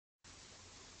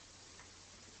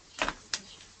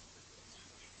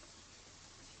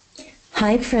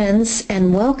Hi friends,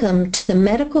 and welcome to the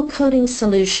Medical Coding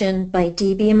Solution by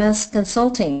DBMS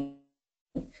Consulting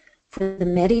for the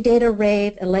Medidata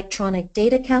Rave electronic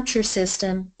data capture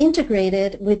system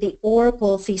integrated with the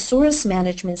Oracle Thesaurus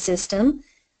Management System,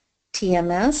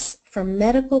 TMS, for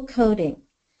medical coding.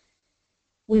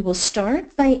 We will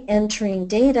start by entering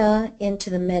data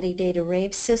into the Medidata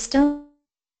Rave system.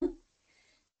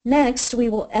 Next, we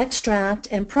will extract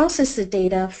and process the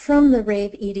data from the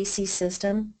Rave EDC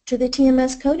system to the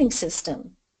TMS coding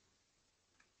system.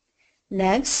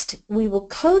 Next, we will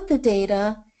code the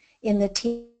data in the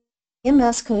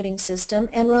TMS coding system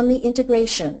and run the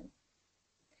integration.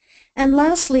 And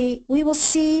lastly, we will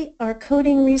see our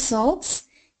coding results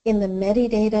in the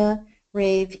Medidata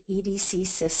Rave EDC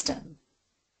system.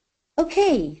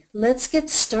 Okay, let's get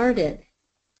started.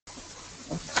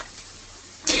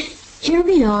 Here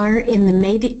we are in the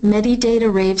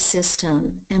Medidata Rave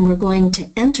system, and we're going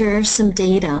to enter some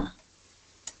data.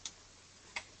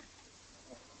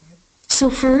 So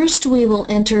first we will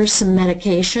enter some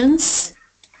medications.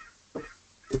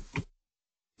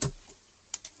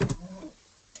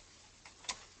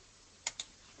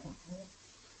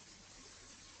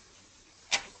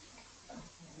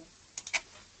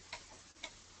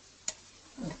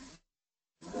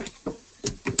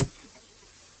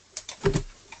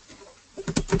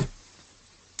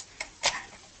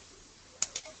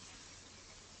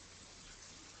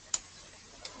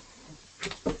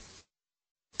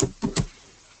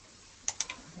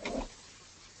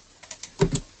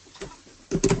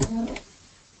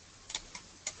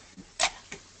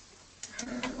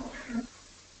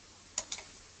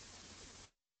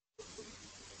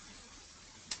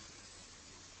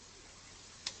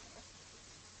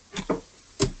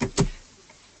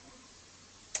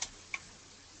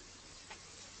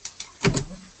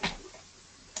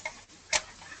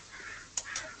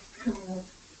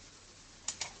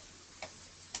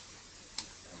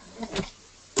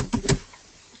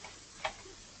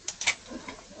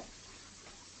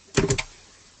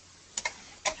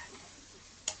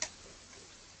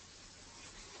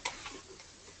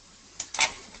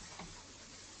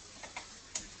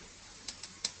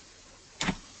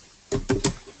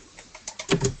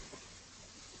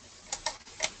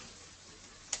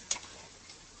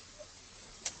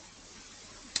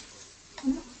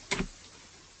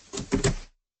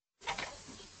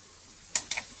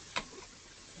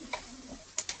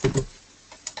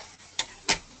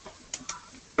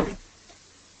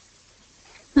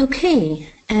 Okay,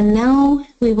 and now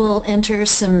we will enter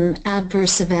some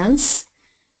adverse events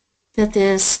that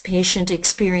this patient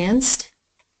experienced.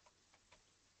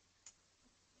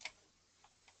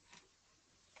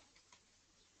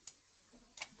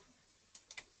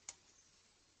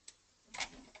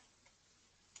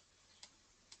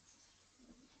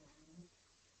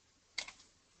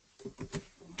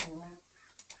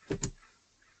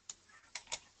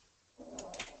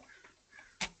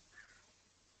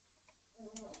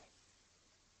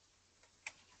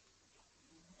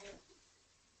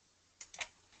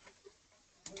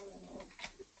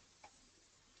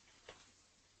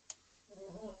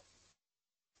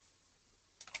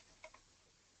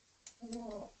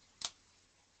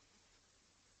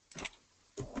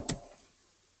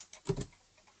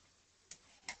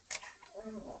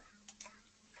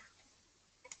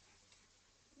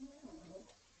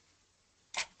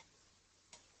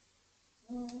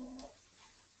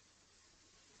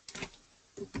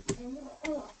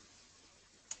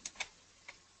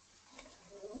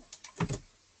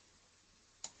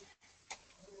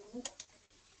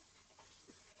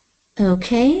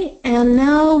 Okay, and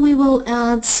now we will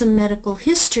add some medical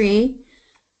history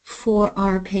for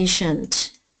our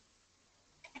patient.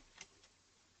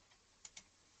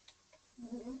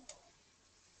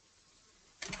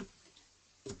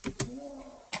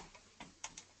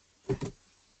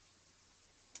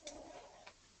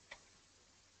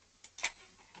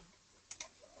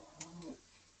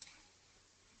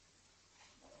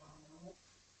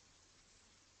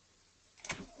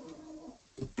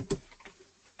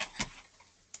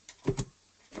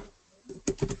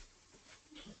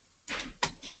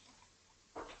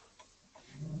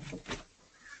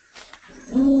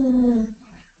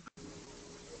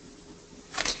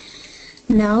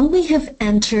 Now we have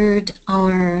entered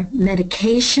our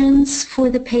medications for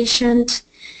the patient,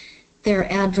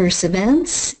 their adverse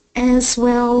events, as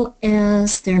well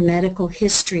as their medical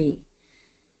history.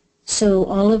 So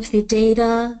all of the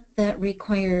data that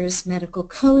requires medical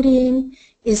coding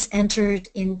is entered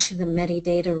into the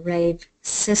Medidata Rave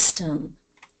system.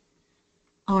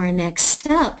 Our next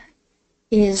step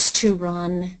is to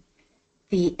run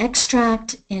the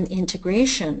extract and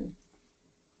integration.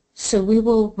 So we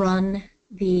will run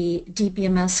the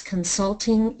DBMS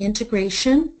consulting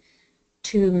integration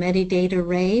to Medidata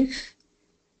Rave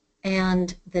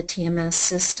and the TMS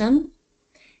system.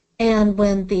 And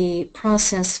when the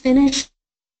process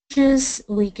finishes,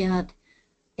 we get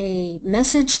a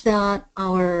message that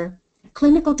our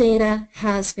clinical data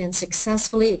has been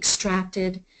successfully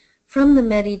extracted from the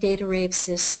Medidata Rave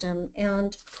system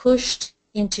and pushed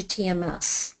into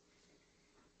TMS.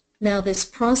 Now this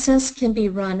process can be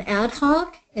run ad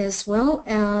hoc as well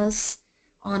as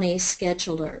on a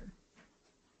scheduler.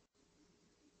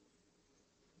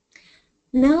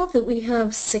 Now that we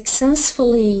have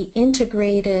successfully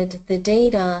integrated the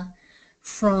data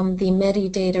from the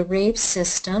Medidata Rave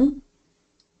system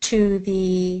to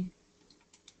the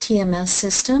TMS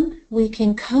system, we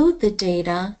can code the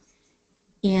data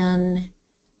in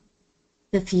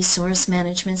the Thesaurus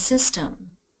management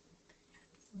system.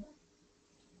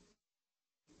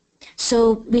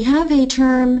 So we have a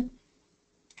term,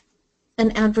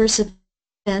 an adverse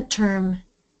event term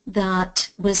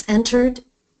that was entered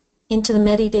into the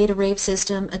Medidata Rave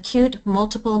system, acute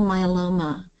multiple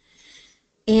myeloma.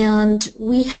 And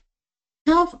we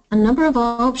have a number of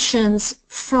options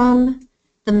from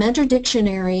the Medra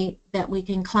dictionary that we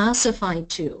can classify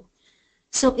to.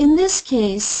 So in this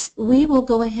case, we will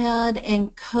go ahead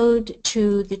and code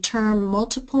to the term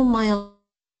multiple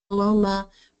myeloma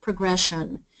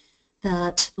progression,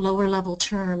 that lower level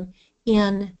term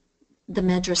in the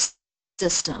Medra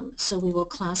system. So we will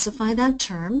classify that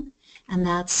term, and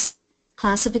that's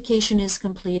classification is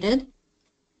completed.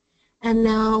 And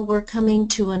now we're coming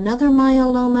to another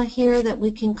myeloma here that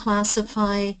we can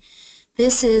classify.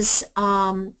 This is,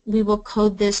 we will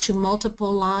code this to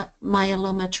multiple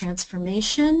myeloma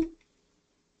transformation.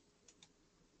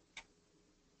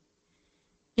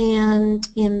 And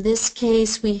in this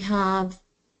case, we have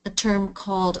a term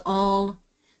called all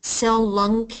cell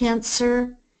lung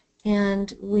cancer,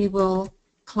 and we will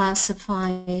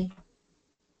classify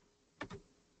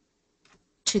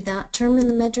to that term in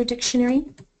the Medra dictionary.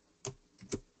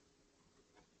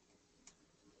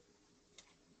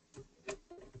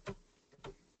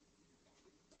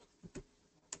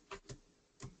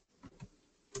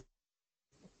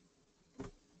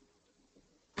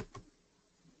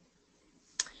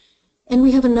 And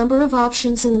we have a number of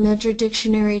options in the Medra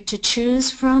dictionary to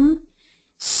choose from.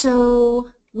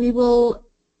 So we will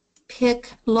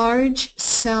pick large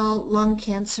cell lung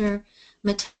cancer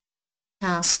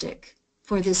metastatic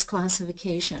for this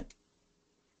classification.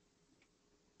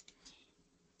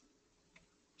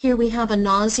 Here we have a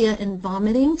nausea and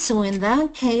vomiting. So in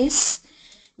that case,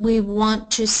 we want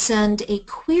to send a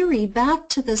query back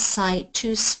to the site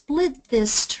to split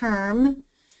this term.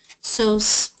 So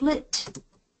split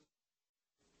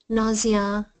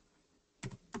nausea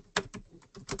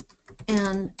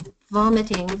and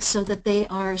vomiting so that they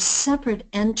are separate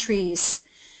entries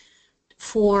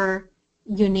for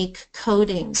unique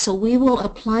coding. So we will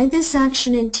apply this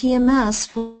action in TMS,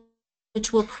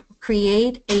 which will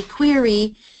create a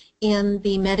query in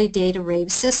the Medidata Rave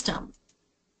system.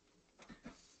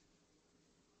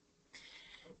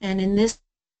 And in this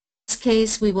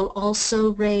case, we will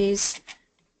also raise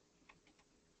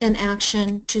an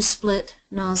action to split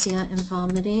nausea and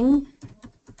vomiting.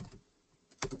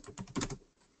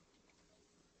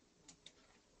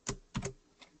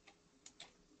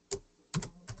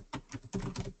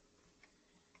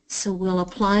 So we'll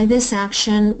apply this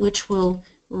action, which will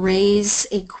raise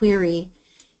a query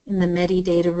in the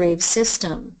Medidata Rave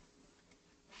system.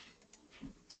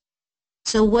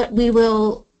 So what we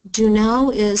will do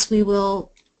now is we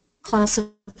will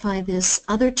classify this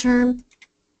other term,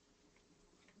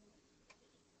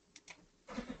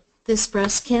 this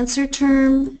breast cancer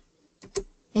term,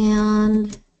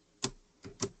 and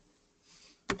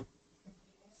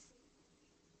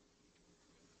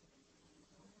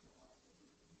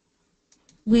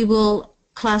we will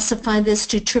classify this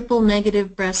to triple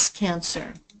negative breast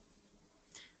cancer.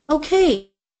 Okay,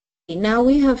 now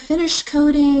we have finished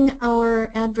coding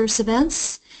our adverse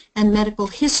events and medical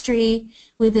history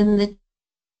within the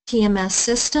TMS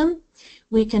system.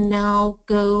 We can now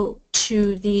go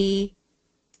to the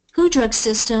WHO drug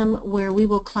system where we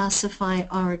will classify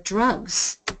our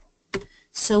drugs.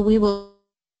 So we will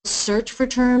search for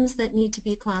terms that need to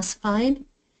be classified,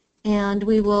 and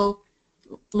we will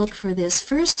look for this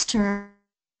first term,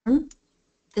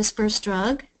 this first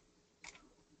drug,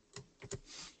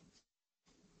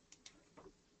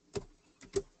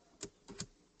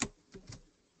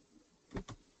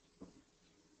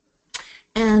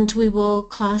 and we will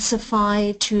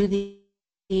classify to the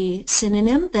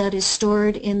synonym that is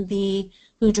stored in the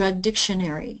WHO drug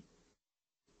dictionary.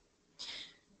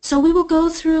 So we will go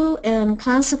through and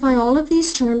classify all of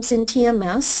these terms in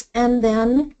TMS, and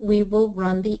then we will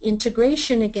run the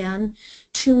integration again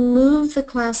to move the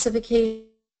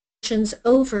classifications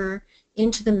over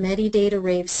into the Medidata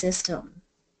Rave system.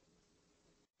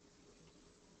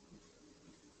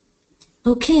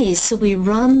 Okay, so we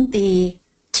run the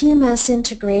TMS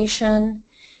integration,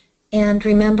 and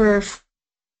remember,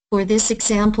 for this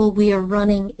example, we are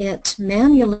running it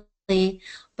manually,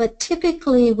 but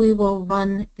typically we will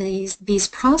run these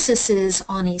processes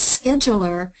on a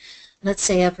scheduler, let's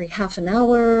say every half an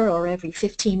hour or every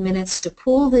 15 minutes, to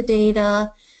pull the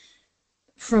data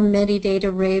from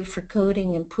Medidata Rave for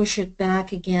coding and push it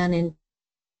back again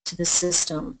into the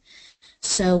system.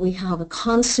 So we have a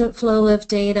constant flow of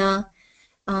data.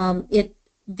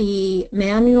 The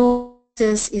manual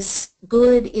process is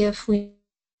good if we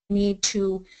need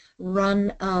to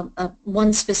run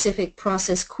one specific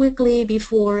process quickly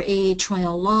before a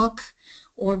trial lock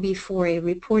or before a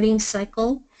reporting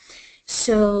cycle.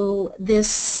 So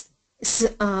these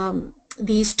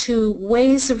two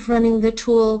ways of running the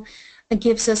tool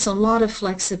gives us a lot of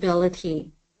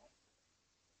flexibility.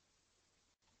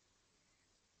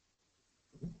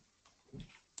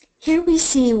 Here we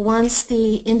see once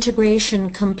the integration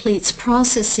completes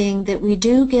processing that we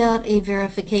do get a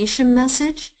verification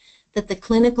message that the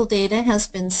clinical data has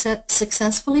been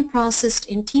successfully processed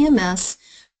in TMS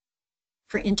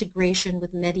for integration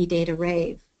with Medidata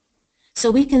Rave.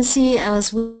 So we can see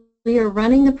as we are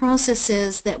running the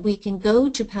processes that we can go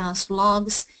to past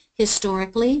logs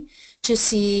historically to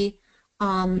see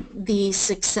the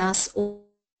success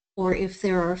or if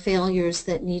there are failures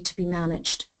that need to be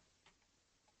managed.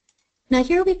 Now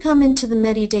here we come into the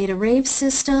Medidata Rave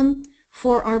system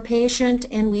for our patient,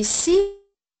 and we see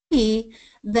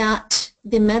that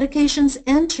the medications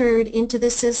entered into the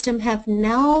system have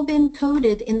now been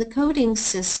coded in the coding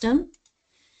system,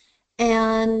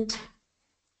 and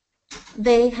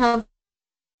they have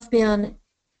been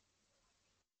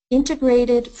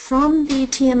integrated from the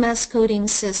TMS coding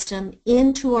system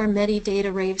into our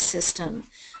Medidata Rave system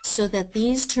so that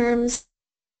these terms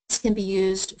can be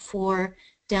used for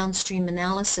downstream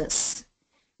analysis.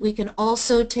 We can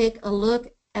also take a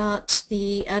look at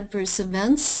the adverse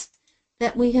events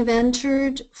that we have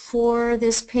entered for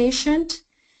this patient,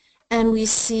 and we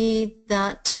see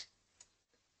that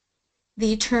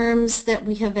the terms that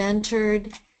we have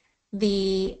entered,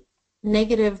 the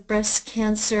negative breast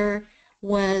cancer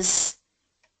was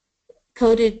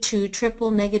coded to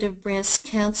triple negative breast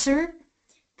cancer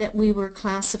that we were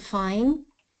classifying.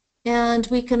 And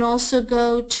we can also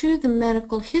go to the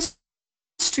medical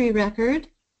history record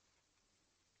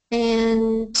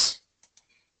and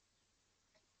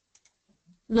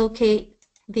locate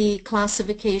the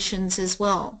classifications as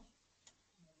well.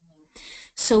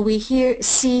 So we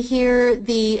see here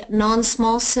the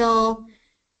non-small cell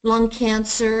lung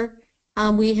cancer.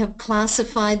 We have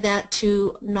classified that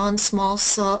to non-small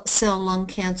cell lung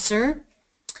cancer.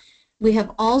 We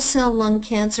have all cell lung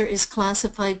cancer is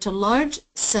classified to large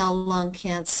cell lung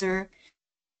cancer.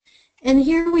 And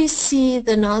here we see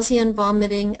the nausea and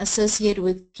vomiting associated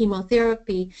with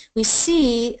chemotherapy. We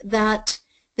see that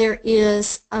there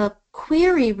is a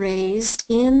query raised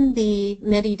in the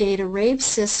Medidata Rave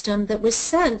system that was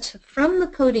sent from the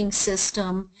coding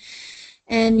system.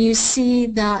 And you see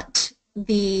that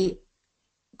the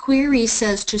query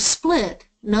says to split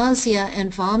nausea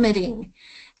and vomiting.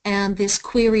 And this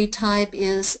query type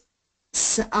is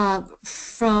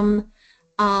from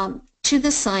to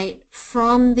the site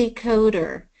from the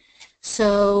coder.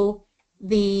 So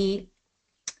the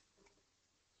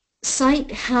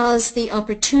site has the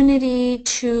opportunity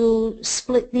to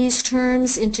split these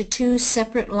terms into two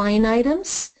separate line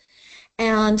items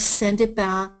and send it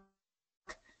back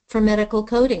for medical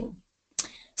coding.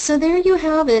 So there you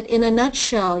have it in a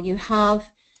nutshell. You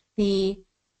have the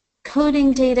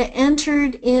coding data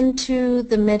entered into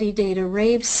the Medidata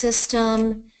Rave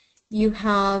system. You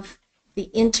have the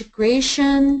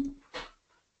integration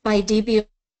by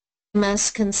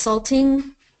DBMS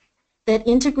Consulting that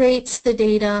integrates the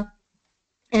data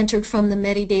entered from the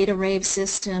Medidata Rave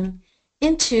system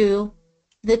into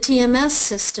the TMS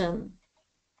system.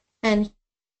 And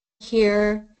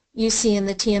here you see in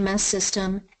the TMS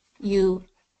system you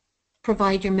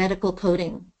provide your medical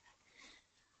coding.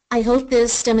 I hope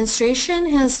this demonstration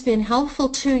has been helpful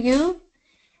to you,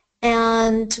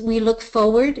 and we look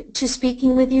forward to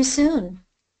speaking with you soon.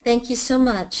 Thank you so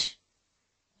much.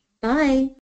 Bye.